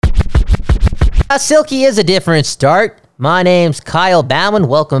Silky is a different start. My name's Kyle Bauman.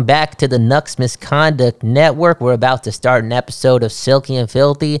 Welcome back to the Nux Misconduct Network. We're about to start an episode of Silky and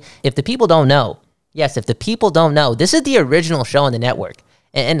Filthy. If the people don't know, this is the original show on the network.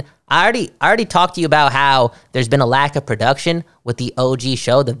 And I already talked to you about how there's been a lack of production with the OG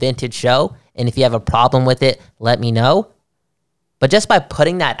show, the vintage show. And if you have a problem with it, let me know. But just by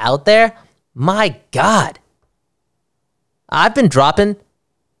putting that out there, my God, I've been dropping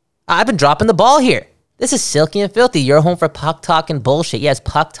the ball here. This is Silky and Filthy, your home for puck talking bullshit. Yes,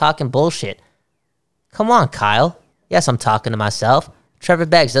 puck talking bullshit. Come on, Kyle. Yes, I'm talking to myself. Trevor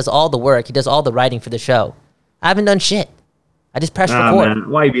Beggs does all the work. He does all the writing for the show. I haven't done shit. I just pressed record. Man.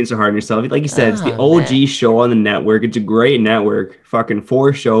 Why are you being so hard on yourself? Like you said, it's the OG show on the network. It's a great network. Fucking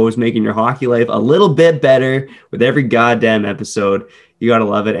 4 shows making your hockey life a little bit better with every goddamn episode. You got to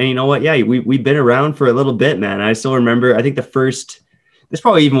love it. And you know what? Yeah, we've been around for a little bit, man. I still remember, I think this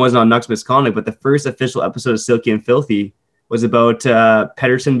probably even wasn't on Nux Misconduct, but the first official episode of Silky and Filthy was about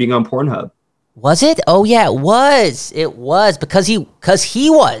Pettersson being on Pornhub. Was it? Oh yeah, it was. It was because he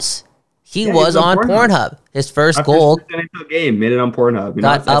was on Pornhub. His first goal. First NHL game made it on Pornhub. You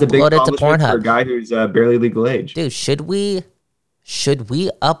got that's uploaded a big to Pornhub for a guy who's barely legal age. Dude, should we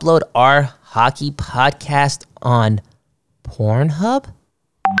upload our hockey podcast on Pornhub?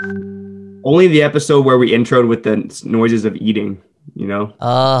 Only the episode where we introed with the noises of eating. You know?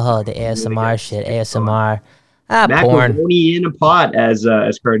 Oh, the ASMR shit. ASMR. Macaroni in a pot, as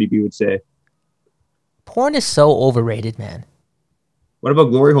Cardi B would say. Porn is so overrated, man. What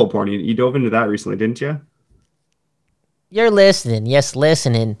about glory hole porn? You dove into that recently, didn't you? You're listening. Yes,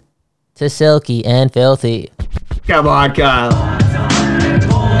 listening to Silky and Filthy. Come on, Kyle.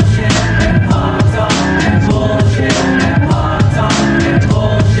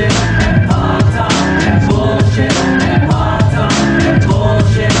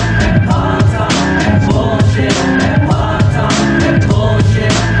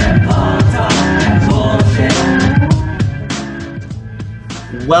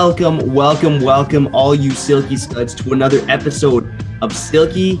 Welcome, all you Silky studs, to another episode of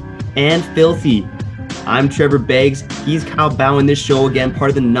Silky and Filthy. I'm Trevor Beggs. He's Kyle Bauman. This show, again, part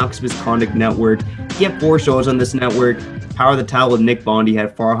of the Nux Misconduct Network. He had 4 shows on this network. Power of the Towel with Nick Bondi,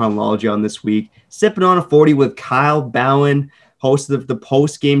 had Farhan Lalji on this week. Sipping on a 40 with Kyle Bauman, host of the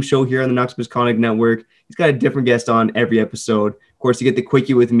post-game show here on the Nux Misconduct Network. He's got a different guest on every episode. Of course, you get the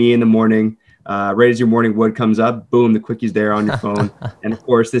quickie with me in the morning. Right as your morning wood comes up, boom, the quickie's there on your phone. And of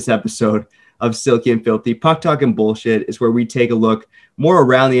course, this episode of Silky and Filthy, Puck Talking Bullshit, is where we take a look more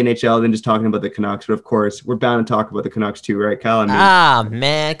around the NHL than just talking about the Canucks. But of course, we're bound to talk about the Canucks too, right, Kyle?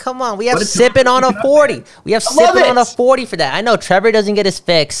 Man, come on. We have sipping on a 40. We have sipping on a 40 for that. I know Trevor doesn't get his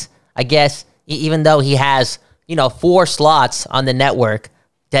fix, I guess, even though he has, 4 slots on the network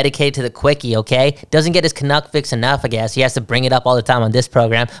dedicated to the quickie, okay? Doesn't get his Canuck fix enough, I guess. He has to bring it up all the time on this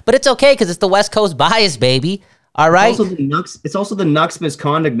program. But it's okay, because it's the West Coast bias, baby. All right? It's also the Nux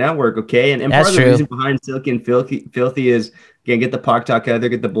Misconduct Network, okay? And part of the reason behind Silky and Filthy is, again, get the puck talk out there,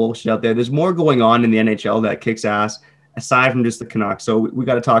 get the bullshit out there. There's more going on in the NHL that kicks ass, aside from just the Canucks. So we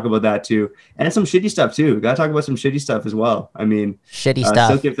got to talk about that, too. And some shitty stuff, too. We got to talk about some shitty stuff as well. I mean, shitty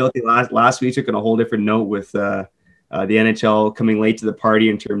stuff. Silky and Filthy last week took on a whole different note with the NHL coming late to the party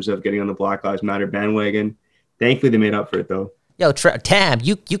in terms of getting on the Black Lives Matter bandwagon. Thankfully, they made up for it, though. Yo, Tam,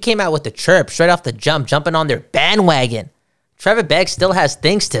 you came out with the chirp straight off the jump, jumping on their bandwagon. Trevor Beggs still has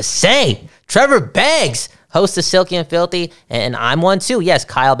things to say. Trevor Beggs, host of Silky and Filthy, and I'm one too. Yes,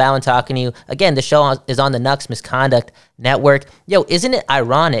 Kyle Bauman talking to you. Again, the show is on the Nux Misconduct Network. Yo, isn't it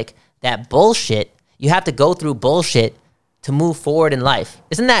ironic that bullshit, you have to go through bullshit to move forward in life?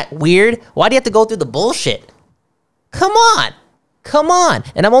 Isn't that weird? Why do you have to go through the bullshit? Come on.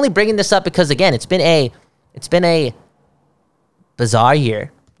 And I'm only bringing this up because, again, it's been a bizarre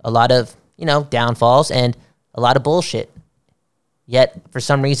year. A lot of, downfalls and a lot of bullshit. Yet, for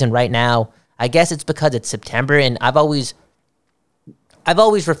some reason right now, I guess it's because it's September, and I've always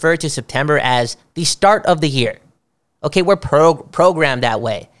referred to September as the start of the year. Okay, we're programmed that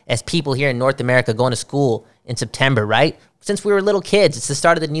way as people here in North America going to school in September, right? Since we were little kids, it's the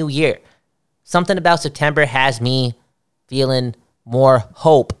start of the new year. Something about September has me feeling more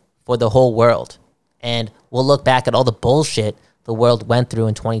hope for the whole world. And we'll look back at all the bullshit the world went through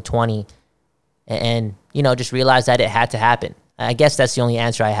in 2020 and just realize that it had to happen. I guess that's the only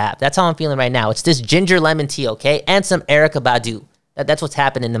answer I have. That's how I'm feeling right now. It's this ginger lemon tea, okay? And some Erykah Badu. That's what's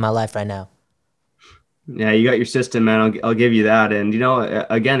happening in my life right now. Yeah, you got your system, man. I'll give you that. And,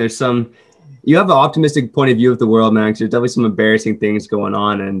 again, you have an optimistic point of view of the world, man, because there's definitely some embarrassing things going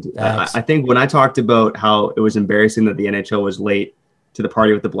on. And I think when I talked about how it was embarrassing that the NHL was late to the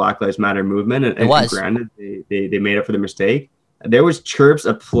party with the Black Lives Matter movement, and was. granted, they made up for the mistake. There was chirps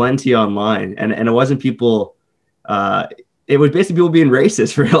aplenty online, and it wasn't people. It was basically people being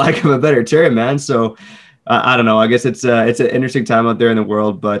racist, for lack of a better term, man. So I don't know. I guess it's an interesting time out there in the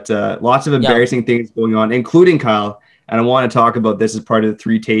world, but lots of embarrassing things going on, including Kyle. And I want to talk about this as part of the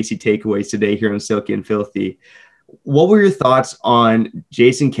 3 tasty takeaways today here on Silky and Filthy. What were your thoughts on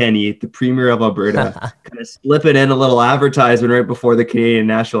Jason Kenney, the Premier of Alberta, kind of slipping in a little advertisement right before the Canadian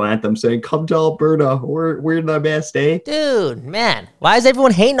national anthem saying, "Come to Alberta, we're the best, eh?" Dude, man, why is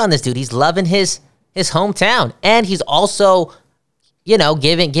everyone hating on this dude? He's loving his hometown, and he's also,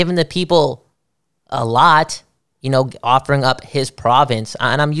 giving the people a lot, offering up his province.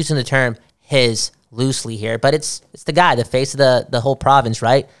 And I'm using the term his loosely here, but it's the guy, the face of the whole province,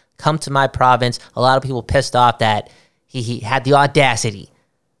 right? Come to my province. A lot of people pissed off that he had the audacity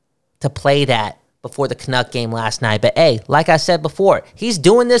to play that before the Canuck game last night. But hey, like I said before, he's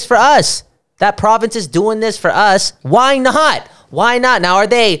doing this for us. That province is doing this for us. Why not? Why not? Now, are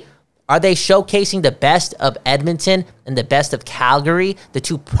they showcasing the best of Edmonton and the best of Calgary, the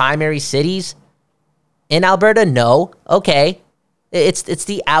 2 primary cities in Alberta? No. Okay. It's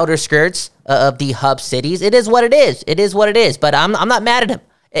the outer skirts of the hub cities. It is what it is. It is what it is. But I'm not mad at him.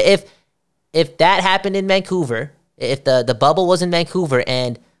 If that happened in Vancouver, if the bubble was in Vancouver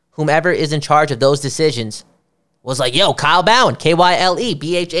and whomever is in charge of those decisions was like, yo, Kyle Bowen,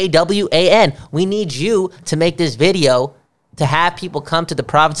 KYLEBHAWAN, we need you to make this video to have people come to the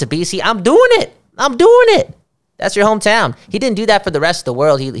province of BC. I'm doing it. That's your hometown. He didn't do that for the rest of the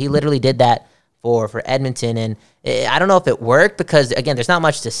world. He literally did that for Edmonton. And I don't know if it worked because, again, there's not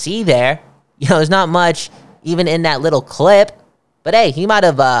much to see there. There's not much even in that little clip. But hey, he might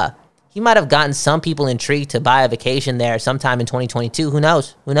have gotten some people intrigued to buy a vacation there sometime in 2022. Who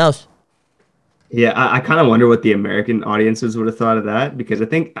knows? Yeah, I kind of wonder what the American audiences would have thought of that, because I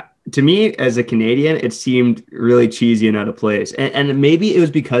think, to me, as a Canadian, it seemed really cheesy and out of place. And maybe it was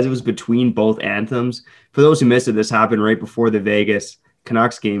because it was between both anthems. For those who missed it, this happened right before the Vegas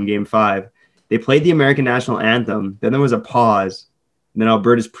Canucks game 5. They played the American national anthem. Then there was a pause. And then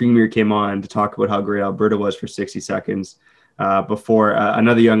Alberta's Premier came on to talk about how great Alberta was for 60 seconds. Before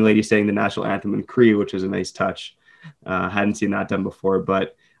another young lady sang the national anthem in Cree, which was a nice touch. Hadn't seen that done before,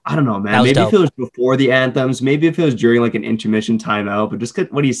 but I don't know, man. Maybe if it was before the anthems, maybe if it was during like an intermission timeout, but just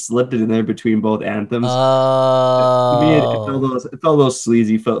when he slipped it in there between both anthems, to me, it felt a little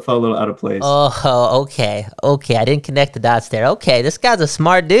sleazy, felt a little out of place. Oh, okay. I didn't connect the dots there. Okay, this guy's a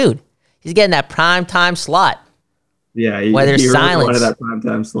smart dude. He's getting that prime time slot. Yeah, where there's silence, wanted that prime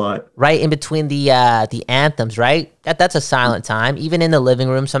time slot right in between the anthems, right? That's a silent time. Even in the living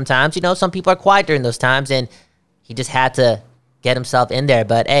room, sometimes some people are quiet during those times, and he just had to get himself in there.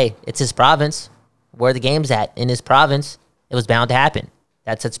 But hey, it's his province, where the game's at in his province. It was bound to happen.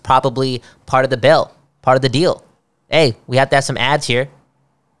 That's probably part of the bill, part of the deal. Hey, we have to have some ads here.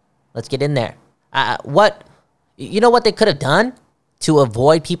 Let's get in there. What they could have done to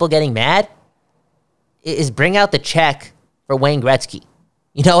avoid people getting mad is bring out the check for Wayne Gretzky.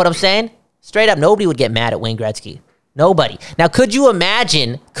 You know what I'm saying? Straight up, nobody would get mad at Wayne Gretzky. Nobody. Now, could you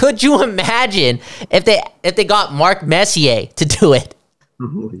imagine if they got Mark Messier to do it?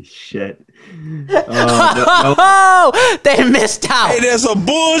 Holy shit. Oh, they missed out. Hey, that's some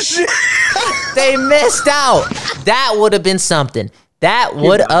bullshit. They missed out. That would have been something.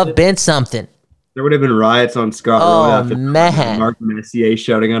 There would have been riots on Scott Road after man. Mark Messier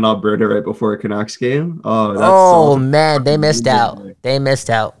shouting on Alberta right before a Canucks game. Oh, man, they missed out.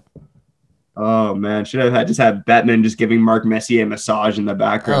 Oh man, should have just had Bettman just giving Mark Messier a massage in the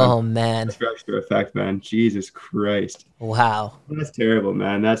background. Oh man, that's for extra effect, man. Jesus Christ. Wow, that's terrible,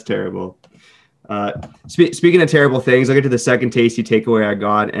 man. That's terrible. Speaking of terrible things, I'll get to the second tasty takeaway I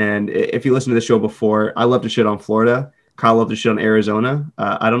got. And if you listen to the show before, I love to shit on Florida. Kyle loved to shit on Arizona.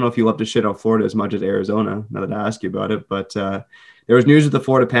 I don't know if you love to shit on Florida as much as Arizona, now that I ask you about it. But there was news with the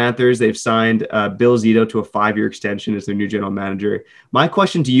Florida Panthers. They've signed Bill Zito to a 5-year extension as their new general manager. My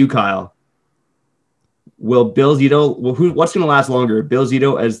question to you, Kyle, will Bill Zito, what's going to last longer, Bill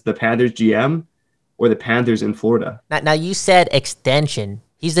Zito as the Panthers GM or the Panthers in Florida? Now you said extension.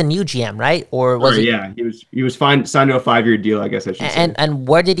 He's the new GM, right? Or was he? Yeah, he was signed to a 5-year deal, I guess I should say. And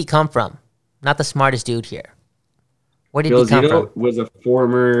where did he come from? Not the smartest dude here. Where did Bill he come Zito from? Was a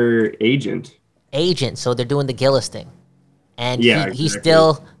former agent. So they're doing the Gillis thing. And yeah, he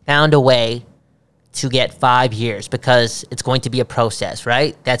still found a way to get 5 years because it's going to be a process,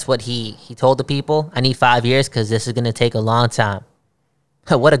 right? That's what he told the people. I need 5 years because this is going to take a long time.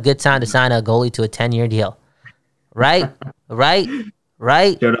 What a good time to sign a goalie to a 10-year deal. Right? Right?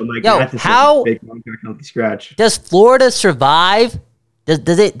 Yo, how scratch. does Florida survive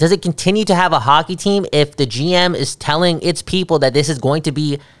Does it continue to have a hockey team if the GM is telling its people that this is going to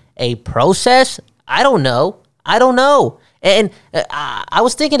be a process? I don't know. And I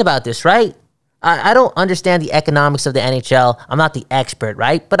was thinking about this, right? I don't understand the economics of the NHL. I'm not the expert,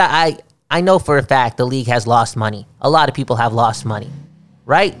 right? But I know for a fact the league has lost money. A lot of people have lost money,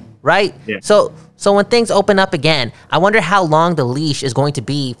 right? Yeah. So when things open up again, I wonder how long the leash is going to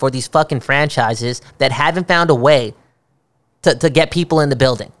be for these fucking franchises that haven't found a way to get people in the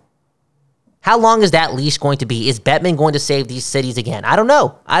building. How long is that leash going to be? Is Bettman going to save these cities again? I don't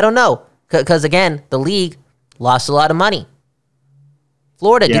know. Because, again, the league lost a lot of money.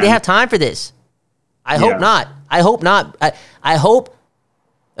 Florida, do they have time for this? I hope not. I hope,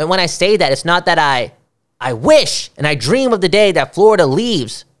 and when I say that, it's not that I wish and I dream of the day that Florida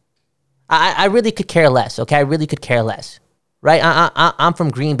leaves. I really could care less, okay? I really could care less. Right? I'm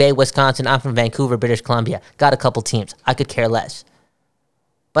from Green Bay, Wisconsin. I'm from Vancouver, British Columbia. Got a couple teams. I could care less.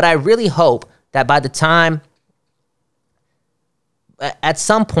 But I really hope that by the time, at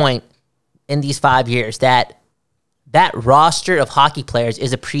some point in these 5 years, that roster of hockey players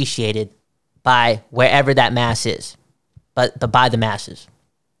is appreciated by wherever that mass is, but by the masses.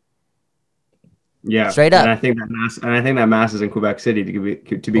 Yeah, straight up. And I think that mass is in Quebec City. To be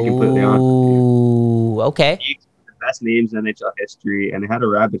completely honest. Ooh, okay. Best names in NHL history, and they had a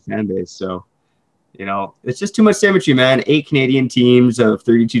rabid fan base. So, it's just too much symmetry, man. 8 Canadian teams of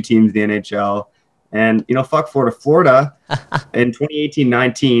 32 teams in the NHL. And, fuck Florida. Florida in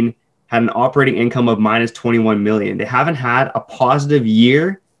 2018-19 had an operating income of minus 21 million. They haven't had a positive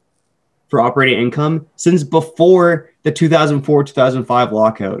year for operating income since before the 2004-2005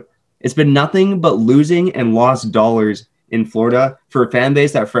 lockout. It's been nothing but losing and lost dollars in Florida for a fan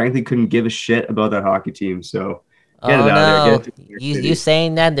base that frankly couldn't give a shit about that hockey team. So, get it out of there. You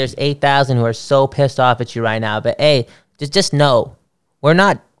saying that there's 8,000 who are so pissed off at you right now. But hey, just know, we're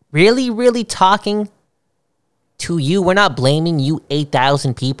not really talking to you. We're not blaming you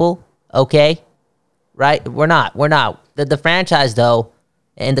 8,000 people, okay? Right? We're not. The franchise, though,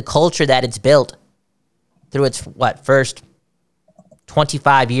 and the culture that it's built through its, first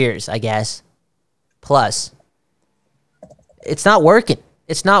 25 years, I guess, plus, it's not working.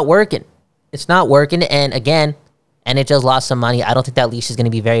 And again, NHL's lost some money. I don't think that leash is going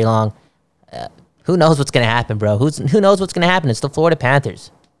to be very long. Who knows what's going to happen, bro? Who knows what's going to happen? It's the Florida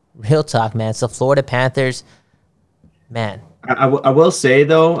Panthers. Real talk, man. It's the Florida Panthers. Man. I will say,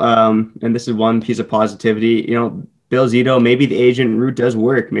 though, and this is one piece of positivity, Bill Zito, maybe the agent route does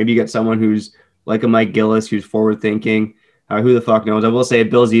work. Maybe you get someone who's like a Mike Gillis, who's forward-thinking. Who the fuck knows? I will say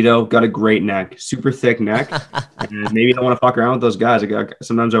Bill Zito got a great neck, super thick neck. And maybe you don't want to fuck around with those guys.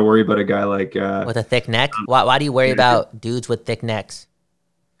 Sometimes I worry about a guy like... with a thick neck? Why do you worry about dudes with thick necks?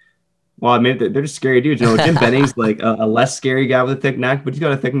 Well, I mean, they're just scary dudes. Jim Benning's like a less scary guy with a thick neck, but he's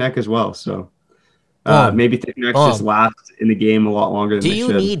got a thick neck as well. So maybe thick necks just last in the game a lot longer than they should.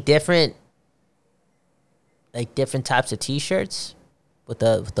 Do you need different types of T-shirts with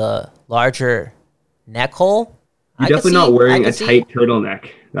the larger neck hole? You're definitely not wearing a tight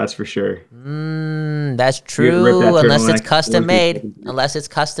turtleneck. That's for sure. That's true. Unless it's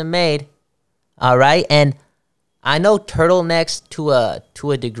custom made. All right. And I know turtlenecks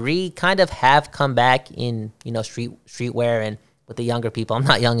to a degree kind of have come back in, streetwear and with the younger people. I'm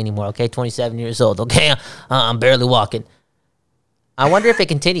not young anymore. Okay. 27 years old. Okay. I'm barely walking. I wonder if it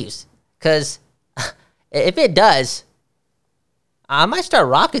continues, because if it does, I might start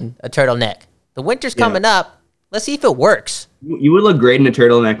rocking a turtleneck. The winter's coming up. Let's see if it works. You would look great in a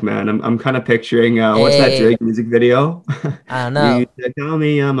turtleneck, man. I'm kind of picturing what's that Drake music video? I don't know. You tell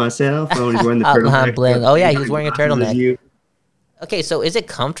me on my cell phone. He's wearing the turtleneck. Oh yeah, he was wearing a turtleneck. Okay, so is it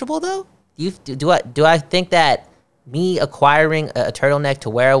comfortable though? Do I think that me acquiring a turtleneck to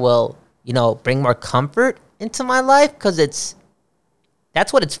wear will bring more comfort into my life? Because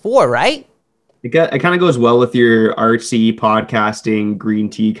that's what it's for, right? It kind of goes well with your artsy podcasting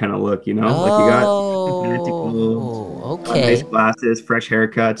green tea kind of look, Like you got nice glasses, fresh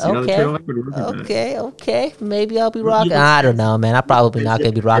haircuts. The turtleneck would work with that. Okay. Maybe I'll be rocking. I don't know, man. I'm probably not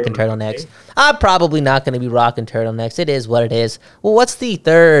going to be rocking turtlenecks. I'm probably not going to be rocking turtlenecks. It is what it is. Well, what's the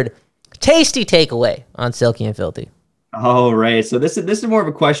third tasty takeaway on Silky and Filthy? All right. So this is more of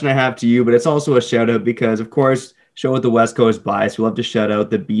a question I have to you, but it's also a shout out because, of course, show with the West Coast bias. We love to shout out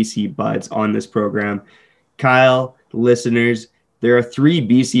the BC Buds on this program. Kyle, listeners, there are 3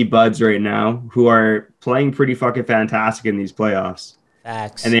 BC Buds right now who are playing pretty fucking fantastic in these playoffs.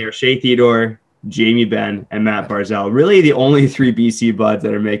 Facts. And they are Shea Theodore, Jamie Benn, and Matt Barzal. Really the only 3 BC Buds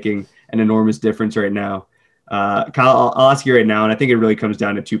that are making an enormous difference right now. Kyle, I'll ask you right now, and I think it really comes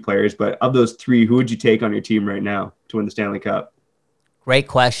down to 2 players, but of those 3, who would you take on your team right now to win the Stanley Cup? Great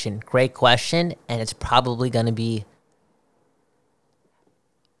question. Great question. And it's probably going to be,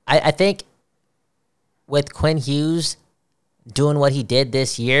 I think with Quinn Hughes doing what he did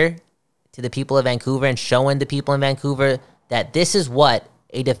this year to the people of Vancouver and showing the people in Vancouver that this is what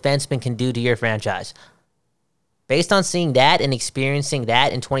a defenseman can do to your franchise. Based on seeing that and experiencing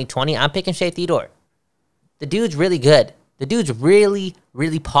that in 2020, I'm picking Shea Theodore. The dude's really good. The dude's really,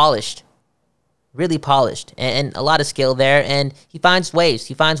 really polished. Really polished. And a lot of skill there. And he finds ways.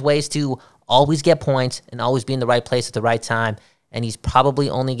 He finds ways to always get points and always be in the right place at the right time. And he's probably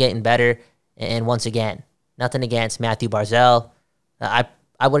only getting better. And once again, nothing against Matthew Barzal. I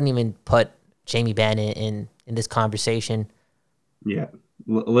wouldn't even put Jamie Benn in this conversation. Yeah.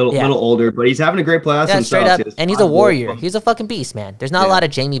 A little older, but he's having a great playoffs himself. Straight up, and he's a warrior. He's a fucking beast, man. There's not a lot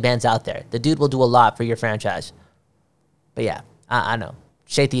of Jamie Benns out there. The dude will do a lot for your franchise. But yeah, I know.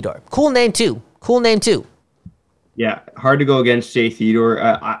 Shea Theodore. Cool name, too. Yeah, hard to go against Shea Theodore.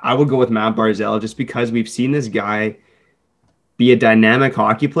 I would go with Matt Barzal just because we've seen this guy be a dynamic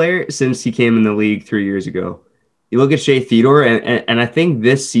hockey player since he came in the league 3 years ago. You look at Shea Theodore, and I think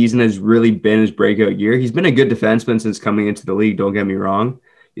this season has really been his breakout year. He's been a good defenseman since coming into the league, don't get me wrong.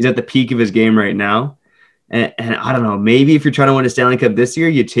 He's at the peak of his game right now. And I don't know, maybe if you're trying to win a Stanley Cup this year,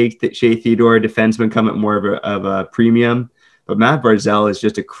 you take Shea Theodore, defenseman, come at more of a premium. But Matt Barzal is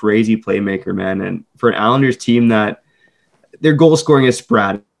just a crazy playmaker, man. And for an Islanders team that their goal scoring is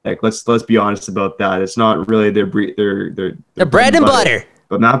sporadic, let's be honest about that. It's not really their bread and butter.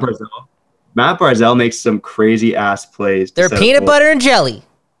 But Matt Barzal makes some crazy ass plays. They're peanut butter and jelly.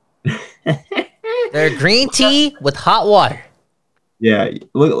 They're green tea with hot water. Yeah,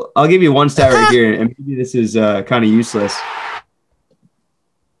 look, I'll give you one stat right here, and maybe this is kind of useless.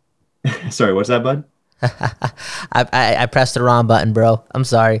 Sorry, what's that, bud? I pressed the wrong button, bro. I'm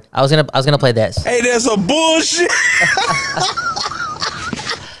sorry. I was gonna play this. Hey, that's some bullshit.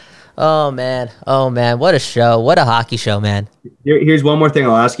 Oh man, what a show! What a hockey show, man. Here's one more thing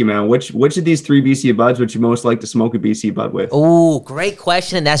I'll ask you, man. Which of these three BC buds would you most like to smoke a BC bud with? Ooh, great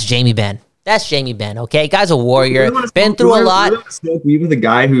question, and that's Jamie Benn. Okay, guy's a warrior. Been through a lot. Smoke weed with a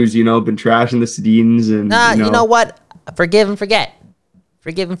guy who's been trashing the Sedins and. You know what? Forgive and forget.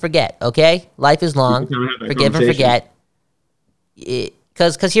 Okay, life is long. Forgive and forget.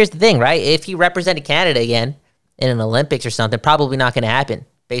 Because here's the thing, right? If he represented Canada again in an Olympics or something, probably not going to happen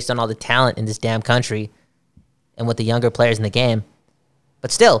based on all the talent in this damn country and with the younger players in the game.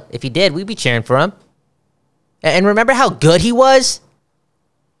 But still, if he did, we'd be cheering for him. And remember how good he was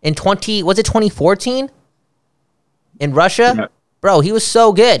in 2014 in Russia? Yeah. Bro, he was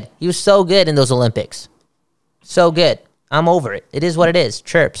so good. He was so good in those Olympics. So good. I'm over it. It is what it is.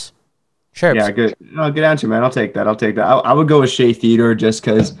 Chirps. Yeah, good. No, good answer, man. I'll take that. I would go with Shea Theodore just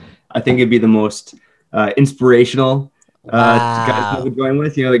because I think it'd be the most inspirational guys I would join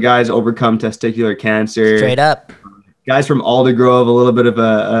with. The guys overcome testicular cancer. Straight up. Guys from Aldergrove, a little bit of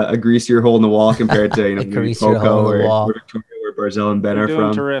a greasier hole in the wall compared to maybe Coco or Victoria, where Barzal and Ben are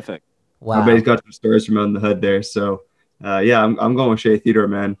from. Terrific. Wow. Everybody's got some stories from under the hood there. So, I'm going with Shea Theodore,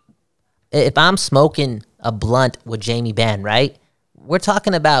 man. If I'm smoking a blunt with Jamie Benn, right? We're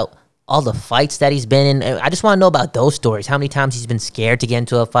talking about all the fights that he's been in. I just want to know about those stories. How many times he's been scared to get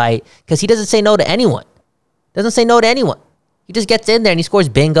into a fight? Because he doesn't say no to anyone. He just gets in there and he scores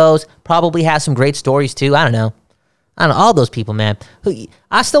bingos. Probably has some great stories too. I don't know. All those people, man.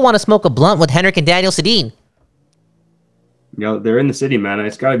 I still want to smoke a blunt with Henrik and Daniel Sedin. They're in the city, man.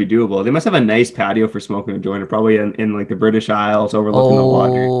 It's got to be doable. They must have a nice patio for smoking a joint, probably in like the British Isles overlooking the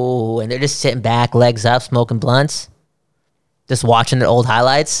water. Oh, and they're just sitting back, legs up, smoking blunts, just watching their old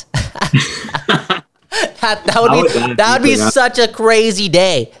highlights. that would be such a crazy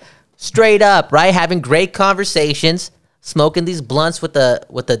day. Straight up, right? Having great conversations, smoking these blunts with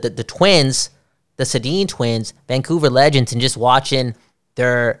the twins, the Sedin twins, Vancouver legends, and just watching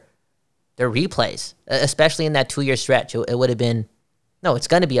their replays, especially in that 2-year stretch. It would have been, it's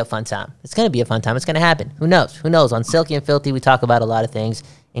going to be a fun time. It's going to happen. Who knows? On Silky and Filthy, we talk about a lot of things,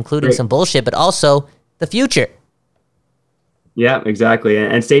 including some bullshit, but also the future. Yeah, exactly.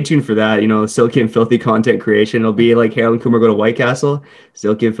 And stay tuned for that. Silky and Filthy content creation. It'll be like Harold and Kumar go to White Castle,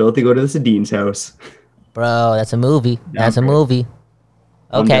 Silky and Filthy go to the Sedin's house. Bro, that's a movie.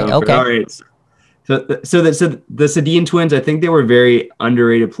 Okay. All right. So the Sedin twins, I think they were very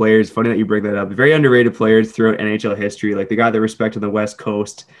underrated players. Funny that you bring that up. Very underrated players throughout NHL history. Like, they got their respect on the West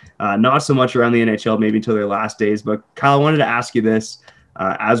Coast. Not so much around the NHL, maybe until their last days. But Kyle, I wanted to ask you this,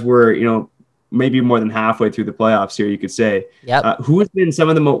 as we're maybe more than halfway through the playoffs here, you could say. Yep. Who has been some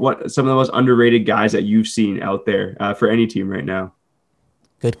of the most underrated guys that you've seen out there for any team right now?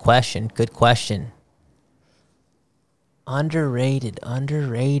 Good question. Underrated.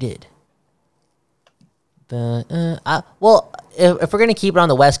 But well, if we're gonna keep it on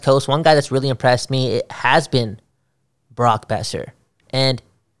the West Coast, one guy that's really impressed me it has been Brock Besser, and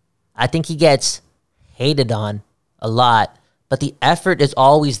I think he gets hated on a lot, but the effort is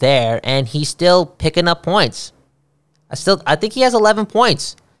always there, and he's still picking up points. I think he has 11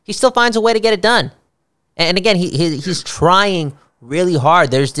 points. He still finds a way to get it done, and again, he's trying really hard.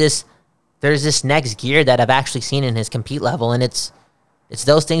 There's this next gear that I've actually seen in his compete level, and it's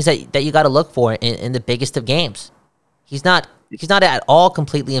those things that you got to look for in the biggest of games. He's not at all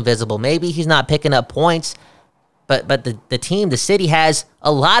completely invisible. Maybe he's not picking up points, but the team, the city has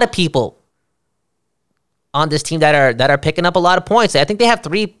a lot of people on this team that are picking up a lot of points. I think they have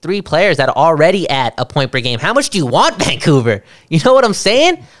three players that are already at a point per game. How much do you want, Vancouver? You know what I'm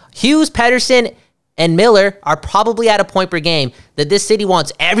saying? Hughes, Pedersen, and Miller are probably at a point per game that this city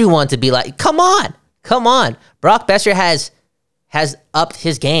wants everyone to be like, come on. Brock Besser has upped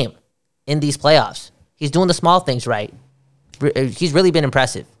his game in these playoffs. He's doing the small things right. He's really been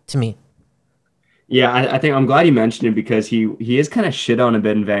impressive to me. Yeah, I think I'm glad you mentioned it because he is kind of shit on a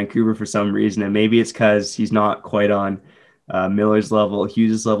bit in Vancouver for some reason, and maybe it's because he's not quite on Miller's level,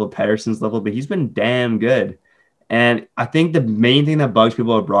 Hughes' level, Pedersen's level, but he's been damn good. And I think the main thing that bugs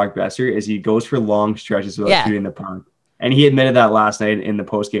people about Brock Besser is he goes for long stretches without shooting the puck. And he admitted that last night in the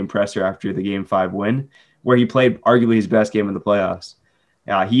post-game presser after the Game 5 win, where he played arguably his best game of the playoffs.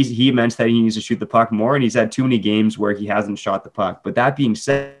 He mentioned that he needs to shoot the puck more, and he's had too many games where he hasn't shot the puck. But that being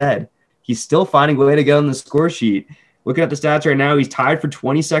said, he's still finding a way to get on the score sheet. Looking at the stats right now, he's tied for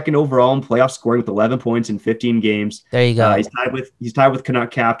 22nd overall in playoff scoring with 11 points in 15 games. There you go. He's tied with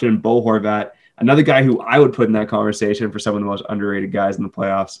Canuck captain Bo Horvat, another guy who I would put in that conversation for some of the most underrated guys in the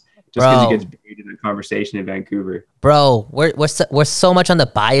playoffs, just because he gets buried in the conversation in Vancouver. Bro, we're so much on the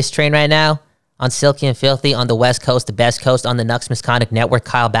bias train right now. On Silky and Filthy, on the West Coast, the best coast, on the Nucks Misconduct Network,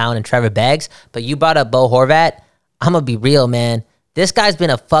 Kyle Bowen and Trevor Beggs. But you brought up Bo Horvat. I'm gonna be real, man. This guy's been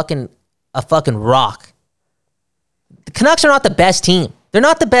a fucking rock. The Canucks are not the best team. They're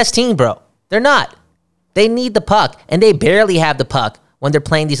not the best team, bro. They're not. They need the puck, and they barely have the puck when they're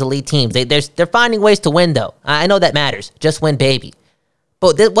playing these elite teams. They're finding ways to win, though. I know that matters. Just win, baby.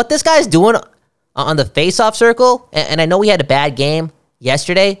 But what this guy's doing on the face-off circle, and I know he had a bad game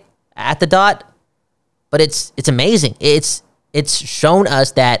yesterday at the dot, but it's amazing. It's shown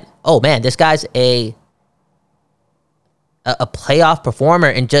us that, oh man, this guy's a playoff performer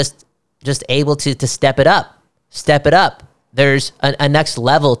and just able to step it up. There's a next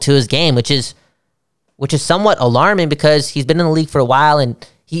level to his game, which is somewhat alarming because he's been in the league for a while and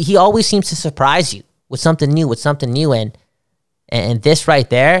he always seems to surprise you with something new. And this right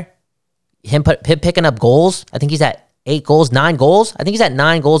there, him picking up goals. I think he's at 8 goals, 9 goals. I think he's at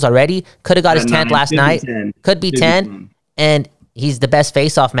 9 goals already. Could have got his 10th last night. Could be 10. And he's the best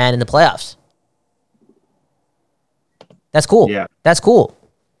face-off man in the playoffs. That's cool. Yeah. That's cool.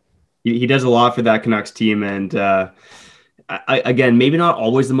 He does a lot for that Canucks team. And again, maybe not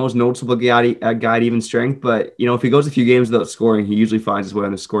always the most noticeable guy to even strength, but if he goes a few games without scoring, he usually finds his way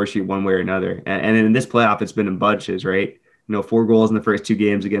on the score sheet one way or another. And in this playoff, it's been in bunches, right? 4 goals in the first 2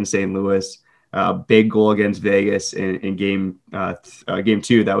 games against St. Louis. Big goal against Vegas in game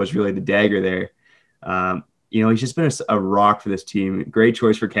 2. That was really the dagger there. He's just been a rock for this team. Great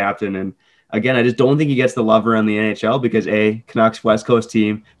choice for captain. And again, I just don't think he gets the love around the NHL because Canucks West Coast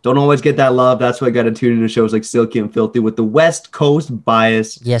team don't always get that love. That's why I got to tune into shows like Silky and Filthy with the West Coast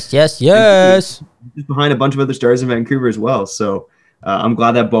bias. Yes. Just behind a bunch of other stars in Vancouver as well. So I'm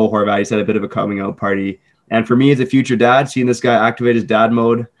glad that Bo Horvat, he's had a bit of a coming out party. And for me as a future dad, seeing this guy activate his dad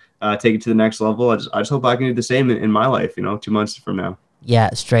mode, take it to the next level. I just hope I can do the same in my life, 2 months from now. Yeah,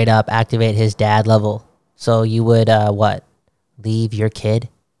 straight up activate his dad level. So you would, leave your kid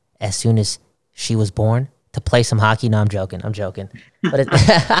as soon as she was born to play some hockey? No, I'm joking. But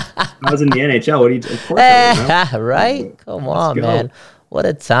I was in the NHL. What do you? Of course I would, right? Come on, man. What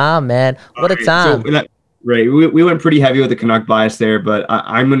a time, man. What a time. So right. We went pretty heavy with the Canuck bias there, but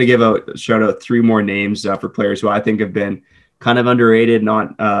I'm going to give a shout out 3 more names for players who I think have been kind of underrated,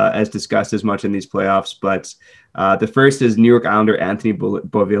 not as discussed as much in these playoffs. But the first is New York Islander Anthony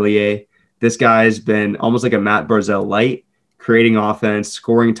Beauvillier. This guy's been almost like a Matt Barzal light, creating offense,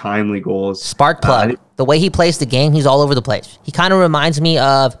 scoring timely goals. Spark plug. The way he plays the game, he's all over the place. He kind of reminds me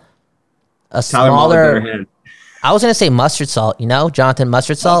of a smaller... I was going to say Mustard Salt, Jonathan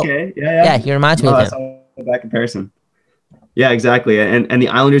Mustard Salt. Okay, yeah. He reminds me of him. That comparison. Yeah, exactly. And the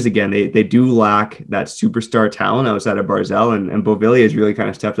Islanders, again, they do lack that superstar talent outside of Barzal, and Beauvillier has really kind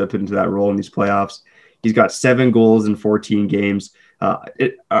of stepped up into that role in these playoffs. He's got 7 goals in 14 games.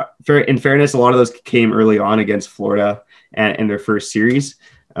 In fairness, a lot of those came early on against Florida. in their first series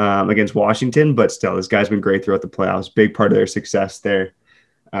against Washington. But still, this guy's been great throughout the playoffs. Big part of their success there.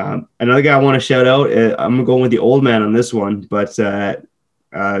 Another guy I want to shout out, I'm going with the old man on this one, but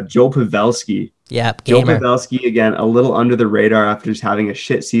Joe Pavelski. Yeah, Joe Pavelski, again, a little under the radar after just having a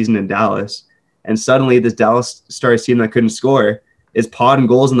shit season in Dallas. And suddenly this Dallas Stars team that couldn't score is potting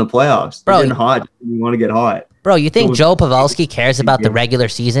goals in the playoffs. They're getting hot. You want to get hot. Bro, you think Joe Pavelski cares about the regular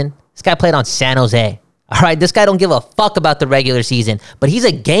season? This guy played on San Jose. All right, this guy don't give a fuck about the regular season, but he's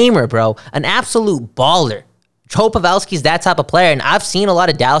a gamer, bro. An absolute baller. Joe Pavelski's that type of player, and I've seen a lot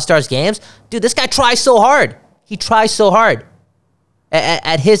of Dallas Stars games. Dude, this guy tries so hard. He tries so hard.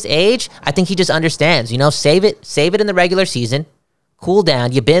 At his age, I think he just understands, save it in the regular season, cool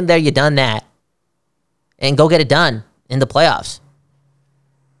down. You've been there, you've done that, and go get it done in the playoffs.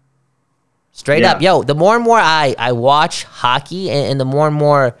 Straight up, yo. The more and more I watch hockey, and the more and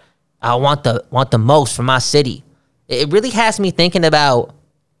more I want the most from my city, it really has me thinking about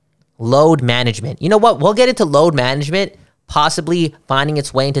load management. You know what? We'll get into load management possibly finding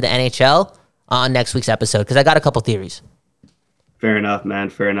its way into the NHL on next week's episode, because I got a couple theories. Fair enough,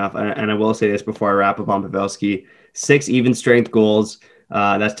 man. Fair enough. And I will say this before I wrap up on Pavelski: 6 even strength goals.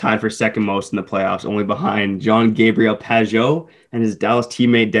 That's tied for second most in the playoffs, only behind Jean-Gabriel Pageau and his Dallas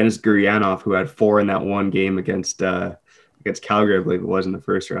teammate Denis Gurianov, who had 4 in that one game against Calgary, I believe it was, in the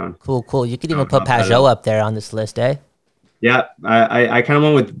first round. Cool. You could even put Pageau up there on this list, eh? Yeah, I kind of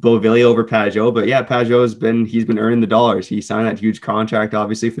went with Beauvillier over Pageau, but yeah, Pageau he's been earning the dollars. He signed that huge contract,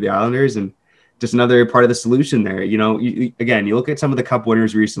 obviously, for the Islanders, and just another part of the solution there. You look at some of the Cup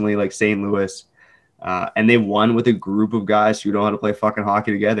winners recently, like St. Louis, and they won with a group of guys who know how to play fucking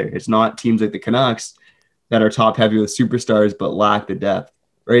hockey together. It's not teams like the Canucks that are top heavy with superstars but lack the depth.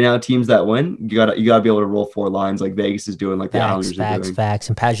 Right now, teams that win, you gotta be able to roll 4 lines like Vegas is doing, like the Islanders are doing. Facts.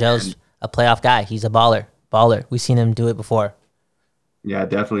 And Pageau's a playoff guy. He's a baller. We've seen him do it before. Yeah,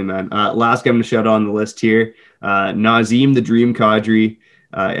 definitely, man. Last guy I'm going to shout out on the list here, Nazem the Dream Kadri.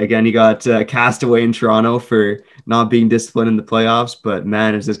 Again, he got cast away in Toronto for not being disciplined in the playoffs, but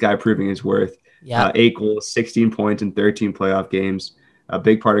man, is this guy proving his worth. Yeah. 8 goals, 16 points in 13 playoff games. A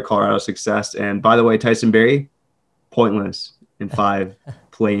big part of Colorado's success. And by the way, Tyson Barrie, pointless in 5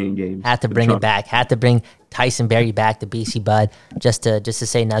 playing games. Had to bring it back. Had to bring Tyson Barrie back to BC Bud just to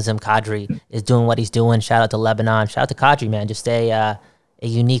say Nazem Kadri is doing what he's doing. Shout out to Lebanon. Shout out to Kadri, man. Just a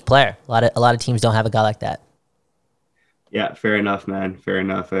unique player. A lot of teams don't have a guy like that. Yeah, fair enough, man. Fair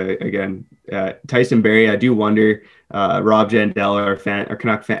enough. Again, Tyson Barrie, I do wonder, Rob Jandell, our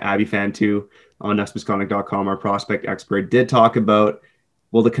Canuck fan, Abby fan too, on nuxmisconduct.com, our prospect expert, did talk about,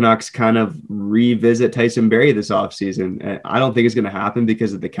 will the Canucks kind of revisit Tyson Barrie this offseason? And I don't think it's going to happen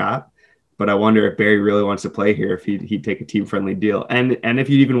because of the cap, but I wonder if Barrie really wants to play here, if he'd take a team-friendly deal, and if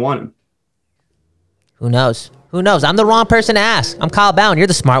you'd even want him. Who knows? I'm the wrong person to ask. I'm Kyle Bowen. You're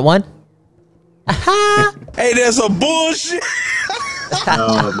the smart one. Hey, there's some bullshit.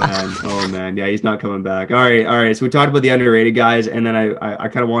 Oh man. Yeah, he's not coming back. All right. So we talked about the underrated guys, and then I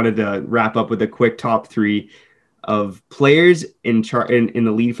kind of wanted to wrap up with a quick top 3 of players in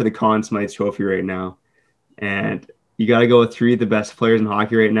the lead for the Conn Smythe Trophy right now. And you got to go with 3 of the best players in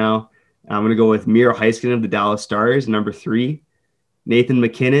hockey right now. I'm going to go with Miro Heiskanen of the Dallas Stars, number 3, Nathan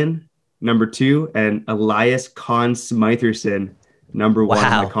MacKinnon, number 2, and Elias Conn Smithersson, number 1.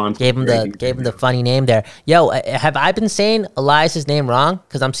 Wow, gave him the funny name there. Yo, have I been saying Elias's name wrong?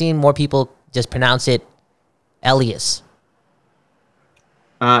 Because I'm seeing more people just pronounce it Elias.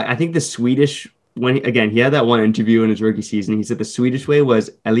 I think the Swedish, he had that one interview in his rookie season. He said the Swedish way was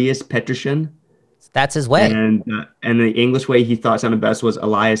Elias Pettersson. That's his way. And the English way he thought sounded best was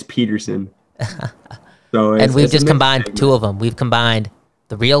Elias Peterson. And we've just combined 2 of them. We've combined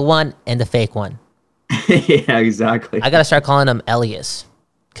the real one and the fake one. Yeah, exactly. I got to start calling him Elias,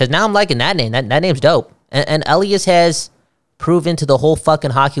 because now I'm liking that name. That name's dope. And Elias has proven to the whole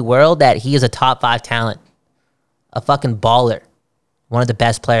fucking hockey world that he is a top 5 talent, a fucking baller, one of the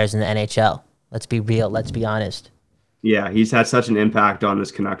best players in the NHL. Let's be real. Let's be honest. Yeah, he's had such an impact on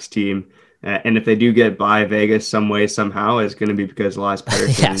this Canucks team. And if they do get by Vegas some way, somehow, it's going to be because Elias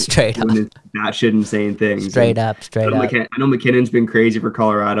Pettersson straight up. That shit insane things. Straight up. I know McKinnon's been crazy for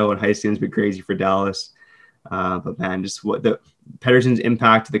Colorado and Heiskanen's been crazy for Dallas. But man, just what the Pettersson's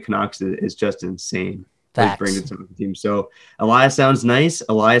impact to the Canucks is just insane. Facts. Team. So Elias sounds nice.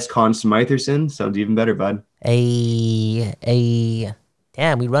 Elias Conn Smithersson sounds even better, bud. Damn,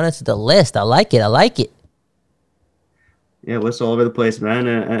 we run into the list. I like it. Yeah, lists all over the place, man.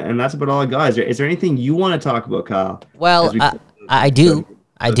 And that's about all I got. Is there anything you want to talk about, Kyle? Well, I do.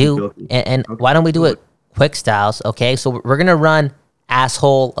 And why don't we do it quick styles, okay? So we're going to run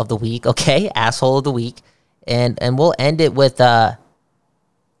Asshole of the Week, okay? Asshole of the Week. and we'll end it with a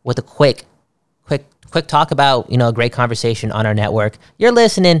quick talk about, a great conversation on our network. You're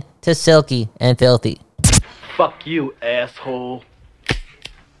listening to Silky and Filthy. Fuck you, asshole.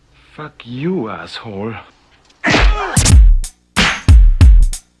 Fuck you, asshole.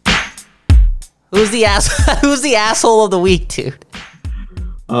 Who's the asshole of the week, dude?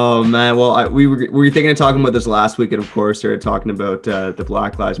 Oh man, well we were thinking of talking about this last week, and of course started talking about the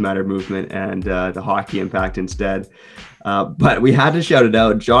Black Lives Matter movement and the hockey impact instead. But we had to shout it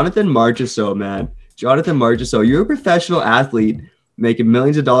out, Jonathan Marchessault, man. Jonathan Marchessault, you're a professional athlete making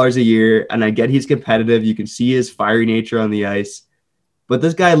millions of dollars a year, and I get he's competitive. You can see his fiery nature on the ice, but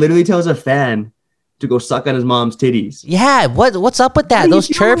this guy literally tells a fan to go suck on his mom's titties. Yeah, what's up with that? Those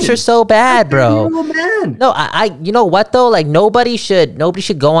chirps are so bad, bro. Man. No, I you know what though? Like nobody should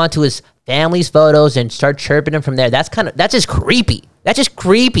go onto his family's photos and start chirping him from there. That's just creepy. That's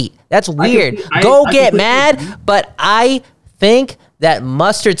weird. Go get mad, but I think that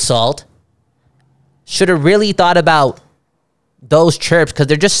Mustard Salt should have really thought about those chirps because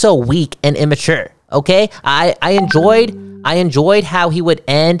they're just so weak and immature. Okay, I enjoyed how he would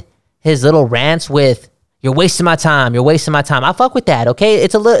end his little rants with "You're wasting my time. You're wasting my time." I fuck with that. Okay,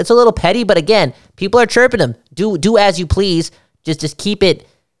 it's a little petty, but again, people are chirping him. Do as you please. Just keep it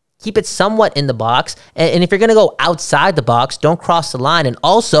somewhat in the box. And if you're gonna go outside the box, don't cross the line. And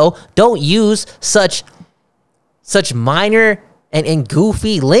also, don't use such minor and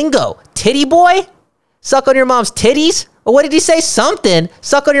goofy lingo. Titty boy, suck on your mom's titties. Or what did he say? Something.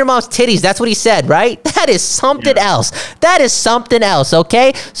 Suck on your mom's titties. That's what he said, right? That is something else. That is something else,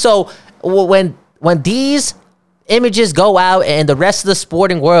 okay? So when these images go out and the rest of the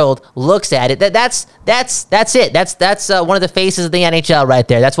sporting world looks at it, that's it. That's one of the faces of the NHL right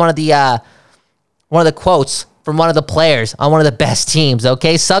there. That's one of the quotes from one of the players on one of the best teams,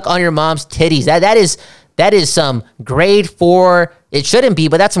 okay? Suck on your mom's titties. That is some grade 4. It shouldn't be,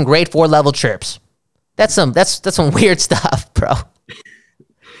 but that's some grade 4 level chirps. That's some weird stuff, bro.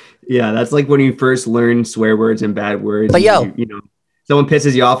 Yeah, that's like when you first learn swear words and bad words. But you know, someone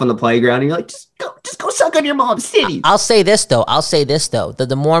pisses you off on the playground, and you're like, just go suck on your mom's titties. I'll say this though.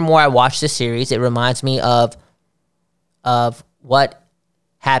 The more and more I watch this series, it reminds me of what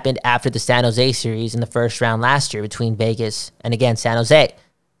happened after the San Jose series in the first round last year between Vegas and again San Jose.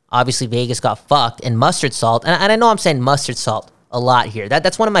 Obviously, Vegas got fucked, and Mustard Salt, and I know I'm saying Mustard Salt a lot here.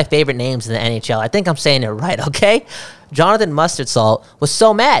 That's one of my favorite names in the NHL. I think I'm saying it right, okay? Jonathan Mustard Salt was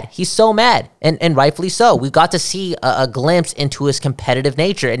so mad. He's so mad, and rightfully so. We got to see a glimpse into his competitive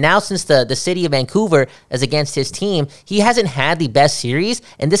nature. And now since the city of Vancouver is against his team, he hasn't had the best series,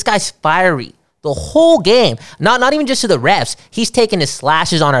 and this guy's fiery. The whole game, not even just to the refs. He's taking his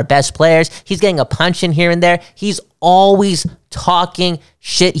slashes on our best players. He's getting a punch in here and there. He's always talking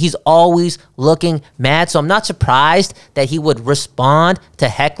shit. He's always looking mad. So I'm not surprised that he would respond to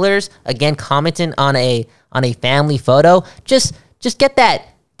hecklers, again, commenting on a family photo. Just get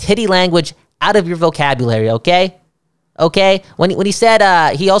that titty language out of your vocabulary, okay? Okay? When he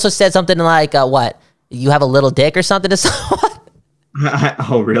said, he also said something like, what? You have a little dick or something to someone?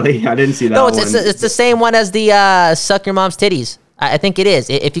 Oh, really? I didn't see that. No, it's the same one as the suck your mom's titties. I think it is.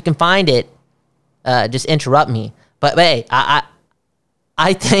 If you can find it, just interrupt me. But hey, I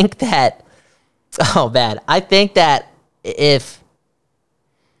think that. Oh, bad. I think that if.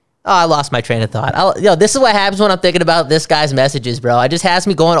 Oh, I lost my train of thought. This is what happens when I'm thinking about this guy's messages, bro. It just has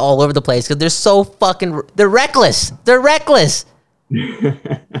me going all over the place because they're so fucking. They're reckless. They're reckless.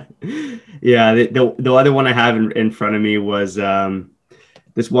 Yeah, the other one I have in front of me was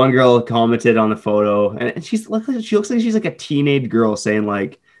this one girl commented on the photo, and she looks like she's like a teenage girl saying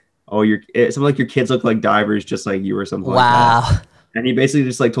like, "Oh, something like your kids look like divers, just like you," or something. Wow. Like that. And he basically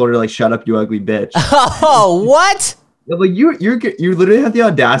just like told her like, "Shut up, you ugly bitch." Oh, what? Yeah, like you literally have the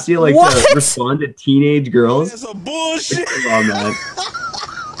audacity like to respond to teenage girls. That's a bullshit. Oh man.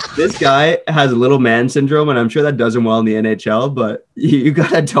 This guy has little man syndrome, and I'm sure that does him well in the NHL, but you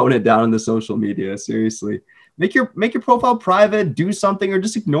gotta tone it down on the social media. Seriously. Make your profile private, do something, or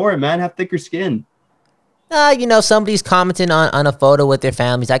just ignore it, man. Have thicker skin. Somebody's commenting on a photo with their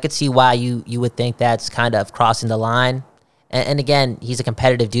families. I could see why you would think that's kind of crossing the line. And again, he's a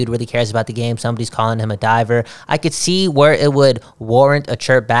competitive dude, really cares about the game. Somebody's calling him a diver. I could see where it would warrant a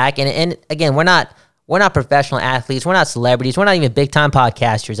chirp back. And again, we're not professional athletes. We're not celebrities. We're not even big-time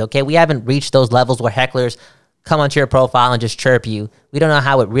podcasters, okay? We haven't reached those levels where hecklers come onto your profile and just chirp you. We don't know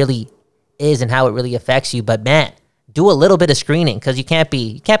how it really is and how it really affects you. But, man, do a little bit of screening because you can't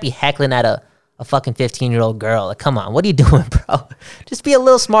be heckling at a fucking 15-year-old girl. Like, come on, what are you doing, bro? Just be a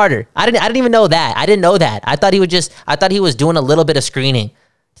little smarter. I didn't even know that. I didn't know that. I thought he was doing a little bit of screening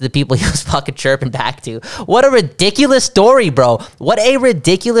to the people he was fucking chirping back to. What a ridiculous story, bro. What a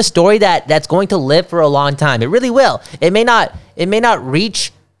ridiculous story that's going to live for a long time. It really will. It may not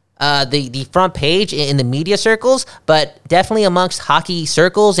reach the front page in the media circles, but definitely amongst hockey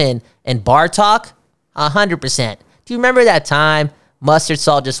circles and bar talk, 100%. Do you remember that time Mustard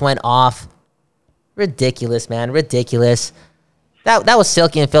Salt just went off? Ridiculous, man. Ridiculous. That was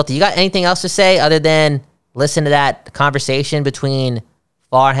Silky and Filthy. You got anything else to say other than listen to that conversation between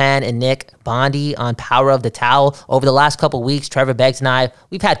Farhan and Nick Bondi on Power of the Towel? Over the last couple weeks, Trevor Beggs and I,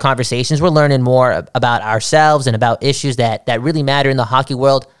 we've had conversations. We're learning more about ourselves and about issues that really matter in the hockey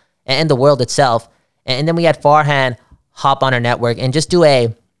world and the world itself. And then we had Farhan hop on our network and just do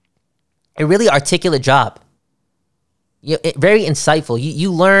a really articulate job. Very insightful.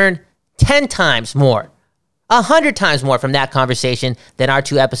 You learn 10 times more, 100 times more from that conversation than our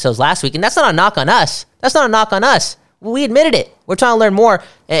 2 episodes last week. And that's not a knock on us. That's not a knock on us. We admitted it. We're trying to learn more.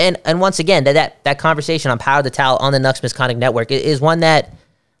 And once again, that conversation on Power of the Towel on the Nucks Misconduct Network is one that,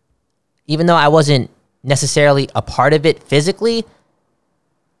 even though I wasn't necessarily a part of it physically,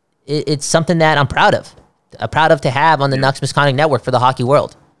 it's something that I'm proud of. I'm proud of to have on the Nucks Misconduct Network for the hockey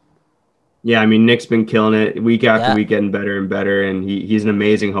world. Yeah, I mean, Nick's been killing it week after week, getting better and better, and he's an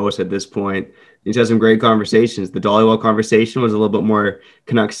amazing host at this point. He's had some great conversations. The Dollywell conversation was a little bit more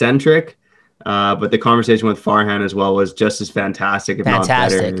Canuck-centric, but the conversation with Farhan as well was just as fantastic, if not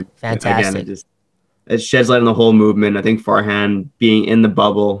better. Fantastic. Again, it sheds light on the whole movement. I think Farhan, being in the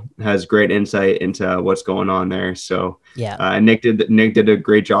bubble, has great insight into what's going on there. So Nick did a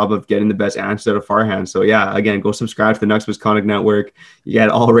great job of getting the best answer out of Farhan. So yeah, again, go subscribe to the Nucks Misconduct Network. You get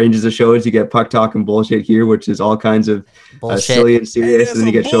all ranges of shows. You get Puck Talk and Bullshit here, which is all kinds of silly and serious. And then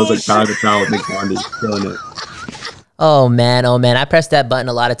you get shows like Power of the Towel with Nick Bondi, killing it. Oh man, I pressed that button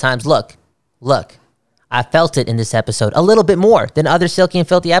a lot of times. Look. I felt it in this episode a little bit more than other Silky and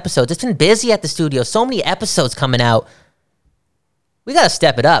Filthy episodes. It's been busy at the studio. So many episodes coming out. We got to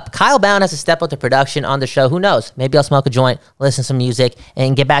step it up. Kyle Bound has to step up the production on the show. Who knows? Maybe I'll smoke a joint, listen to some music,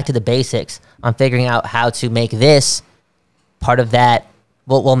 and get back to the basics on figuring out how to make this part of that.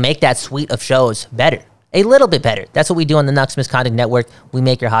 We'll make that suite of shows better. A little bit better. That's what we do on the Nucks Misconduct Network. We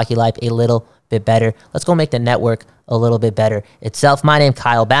make your hockey life a little bit better. Let's go make the network a little bit better itself. My name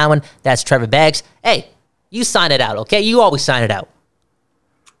Kyle Bowen. That's Trevor Beggs. Hey, you sign it out, okay? You always sign it out.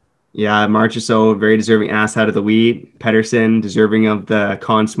 Yeah, Marchessault, very deserving asshat of the week. Pettersson, deserving of the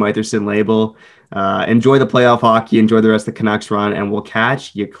Conn Smytherson label. Enjoy the playoff hockey. Enjoy the rest of the Canucks run, and we'll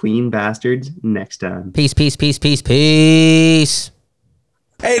catch you clean bastards next time. Peace, peace, peace, peace, peace.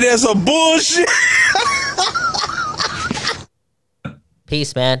 Hey, there's some bullshit.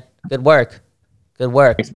 Peace, man. Good work. Good work.